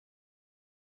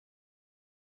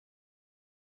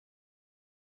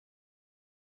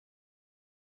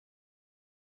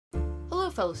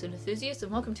fellow cine enthusiasts,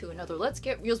 and welcome to another Let's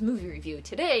Get Reel's movie review.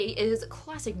 Today is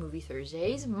Classic Movie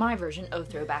Thursdays, my version of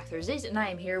Throwback Thursdays, and I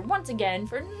am here once again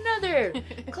for another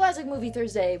Classic Movie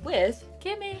Thursday with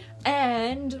Kimmy.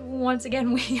 And once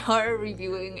again we are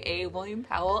reviewing a William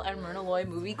Powell and Myrna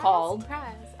movie called...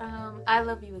 Surprise! I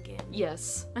Love You Again.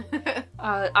 Yes.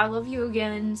 I Love You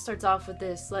Again starts off with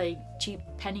this, like, cheap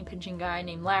penny-pinching guy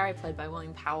named Larry, played by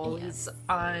William Powell. Yes. He's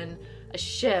on a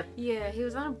ship. Yeah, he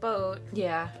was on a boat.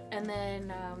 Yeah. And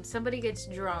then somebody gets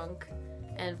drunk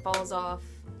and falls off,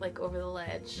 like, over the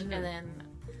ledge. Mm-hmm. And then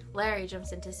Larry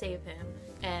jumps in to save him.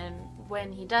 And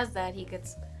when he does that, he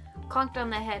gets conked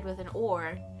on the head with an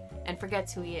oar and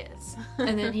forgets who he is.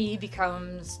 And then he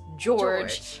becomes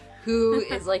George. Who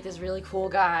is like this really cool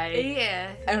guy.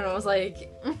 Yeah. I don't know, it was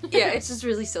like, yeah, it's just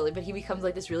really silly, but he becomes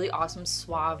like this really awesome,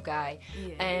 suave guy.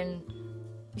 Yeah. And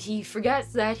he forgets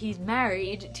that he's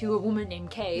married to a woman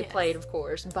named Kay, Yes. played, of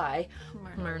course, by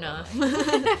Myrna.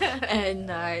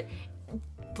 And,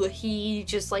 but he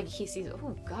just, like, he sees,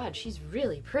 oh god, she's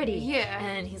really pretty. Yeah.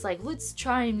 And he's like, let's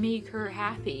try and make her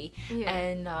happy. Yeah.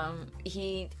 And,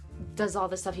 he does all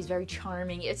this stuff, he's very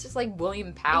charming. It's just like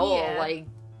William Powell, Yeah. like,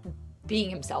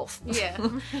 being himself. Yeah.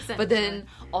 But then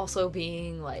also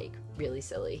being like really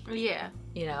silly. Yeah.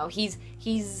 You know, he's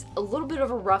a little bit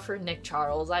of a rougher Nick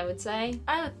Charles, I would say.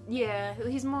 Yeah,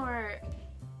 he's more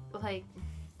like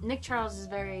Nick Charles is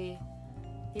very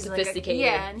sophisticated.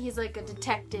 Like and he's like a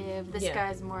detective. This Yeah.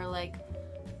 guy's more like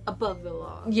above the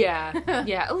law. Yeah.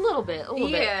 Yeah, a little bit.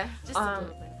 Yeah, just a little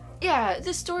bit. Yeah,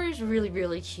 the story is really,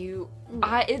 really cute.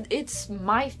 It's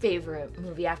my favorite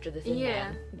movie after The Thin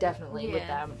Man, definitely, with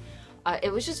them.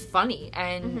 It was just funny,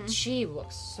 and she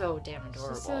looks so damn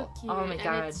adorable. She's so cute. Oh my god.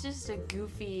 And it's just a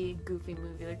goofy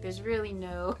movie. Like, there's really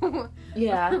no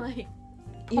like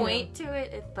point to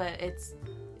it, but it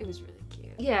was really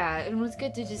cute. Yeah, and it was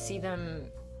good to just see them.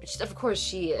 Of course,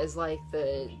 she is like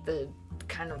the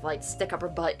kind of like stick up her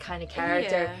butt kind of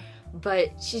character. Yeah.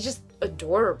 But she's just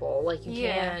adorable. Like, you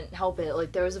can't help it.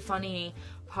 Like, there was a funny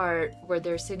part where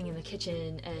they're sitting in the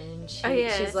kitchen and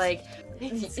she's like,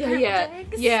 and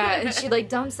she like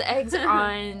dumps the eggs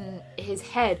on his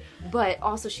head. But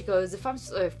also she goes, if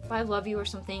I love you or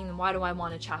something, then why do I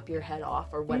want to chop your head off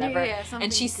or whatever?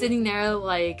 And she's sitting there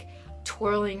like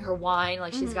twirling her wine,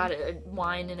 like she's got a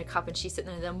wine in a cup and she's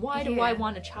sitting there, then why do I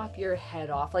want to chop your head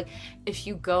off? Like, if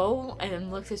you go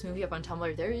and look this movie up on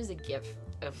Tumblr, there is a gif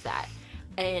of that,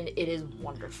 and it is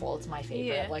wonderful. It's my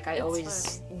favorite. Yeah, like, I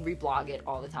always reblog it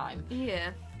all the time.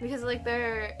 Yeah, because like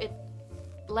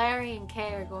Larry and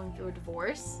Kay are going through a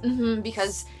divorce.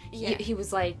 Because he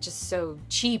was like just so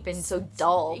cheap and so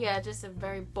dull. Yeah, just a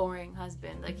very boring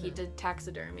husband. Like, he did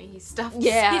taxidermy. He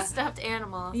stuffed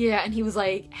animals. Yeah, and he was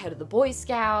like head of the Boy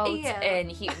Scouts. Yeah. And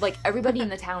he, like, everybody in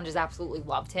the town just absolutely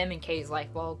loved him, and Kay's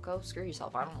like, well, go screw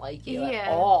yourself. I don't like you at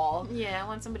all. Yeah, I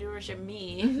want somebody to worship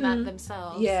me, not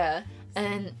themselves. Yeah.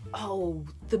 And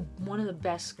one of the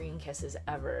best screen kisses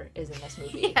ever is in this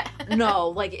movie. No,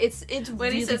 like, it's when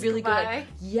really, he says really goodbye. good.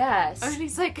 Yes. And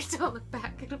he's like, don't look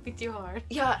back, it'll be too hard.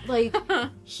 Yeah, like,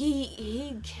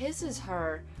 he kisses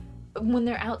her when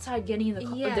they're outside getting in the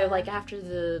car. Yeah. They're like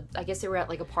after I guess they were at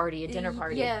like a dinner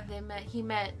party. Yeah, he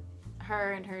met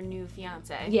her and her new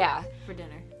fiance. Yeah. For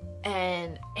dinner.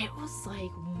 And it was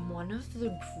like one of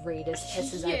the greatest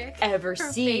kisses I've Her ever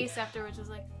seen. face afterwards was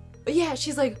like, yeah,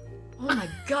 she's like, oh my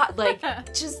god, like,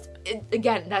 just,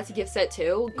 again, that's a gift set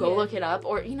too. Go look it up,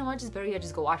 or, you know what, just better yet,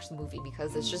 just go watch the movie,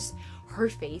 because it's just, her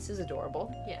face is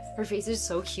adorable. Yes. Her face is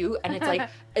so cute, and it's like,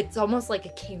 it's almost like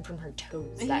it came from her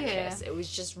toes, that kiss. It was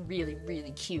just really,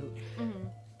 really cute.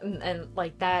 And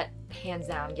like, that, hands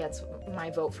down, gets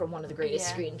my vote for one of the greatest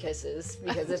screen kisses,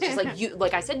 because it's just like,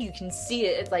 like I said, you can see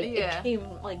it, it's like, it came,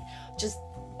 like, just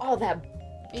all that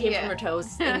came from her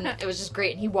toes, and it was just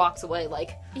great, and he walks away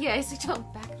like... Yeah, he's like,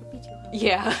 don't back, it'll be too hard.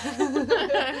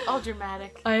 Yeah. All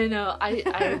dramatic. I know,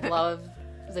 I love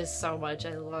this so much.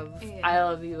 I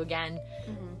Love You Again.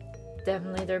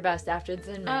 Definitely their best after The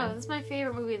Thin Man. Oh, that's my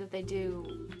favorite movie that they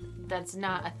do that's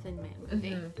not a Thin Man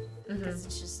movie. Because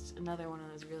it's just another one of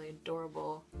those really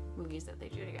adorable movies that they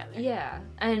do together. Yeah,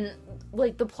 and,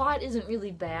 like, the plot isn't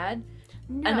really bad,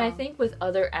 and I think with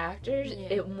other actors,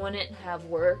 it wouldn't have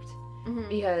worked.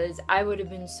 Because I would have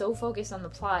been so focused on the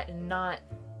plot and not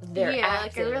their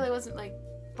acting. Like, I really wasn't, like,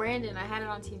 Brandon, I had it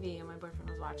on TV and my boyfriend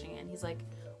was watching it, and he's like,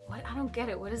 what? I don't get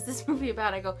it. What is this movie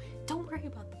about? I go, don't worry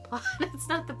about the plot. It's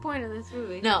not the point of this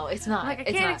movie. No, it's not. Like,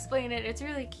 I can't explain it. It's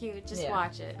really cute. Just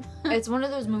watch it. It's one of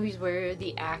those movies where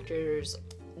the actors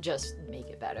just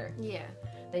make it better. Yeah.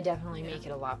 They definitely make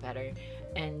it a lot better,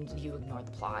 and you ignore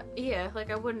the plot. Yeah, like,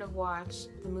 I wouldn't have watched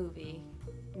the movie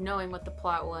knowing what the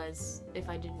plot was if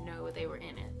I didn't know they were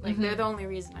in it. Like, they're the only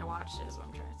reason I watched it, is what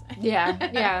I'm trying to say.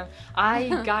 Yeah.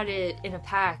 I got it in a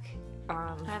pack.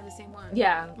 I have the same one.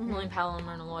 Yeah, William Powell and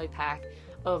Myrna pack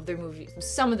of their movies.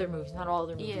 Some of their movies, not all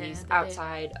their movies,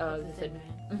 outside of the Thin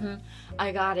Man.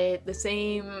 I got it the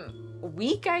same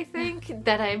week, I think,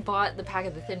 that I bought the pack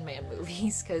of the Thin Man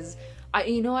movies, because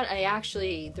you know what,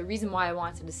 the reason why I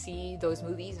wanted to see those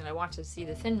movies and I wanted to see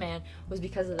the Thin Man was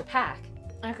because of the pack.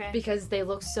 Okay. Because they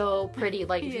look so pretty.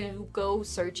 Like, if you go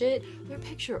search it, there's a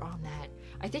picture on that.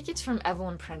 I think it's from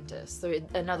Evelyn Prentice,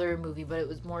 another movie, but it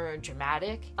was more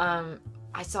dramatic.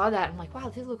 I saw that, and I'm like, wow,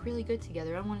 they look really good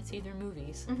together. I want to see their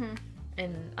movies.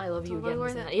 And I Love You Again.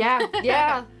 Worth it.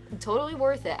 Yeah, totally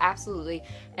worth it, absolutely.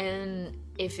 And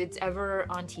if it's ever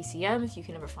on TCM, if you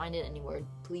can ever find it anywhere,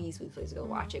 please go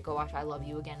watch it. Go watch I Love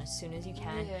You Again as soon as you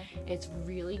can. It's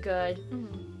really good.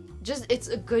 It's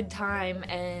a good time,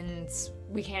 and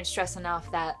we can't stress enough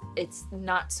that it's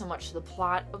not so much the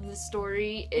plot of the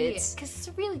story. It's because it's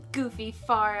a really goofy,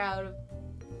 far out of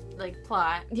like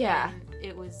plot. Yeah,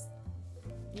 it was.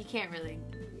 You can't really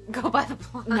go by the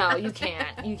plot. No, you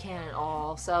can't. You can't at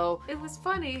all. So it was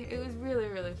funny. It was really,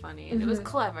 really funny, and it was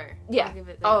clever. Yeah.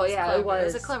 It was. It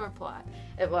was a clever plot.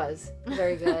 It was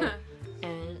very good,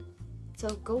 and so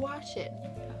go watch it.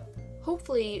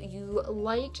 Hopefully you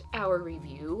liked our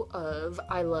review of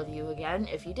I Love You Again.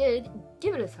 If you did,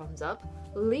 give it a thumbs up.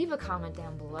 Leave a comment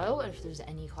down below, and if there's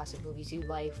any classic movies you'd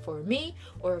like for me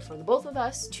or for the both of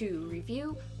us to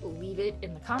review, leave it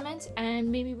in the comments,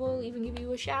 and maybe we'll even give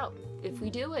you a shout if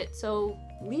we do it. So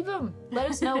leave them. Let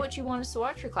us know what you want us to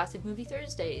watch for Classic Movie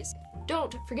Thursdays.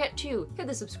 Don't forget to hit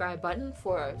the subscribe button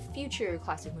for future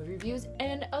classic movie reviews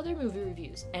and other movie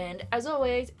reviews. And as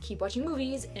always, keep watching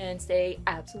movies and stay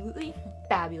absolutely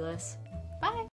fabulous. Bye!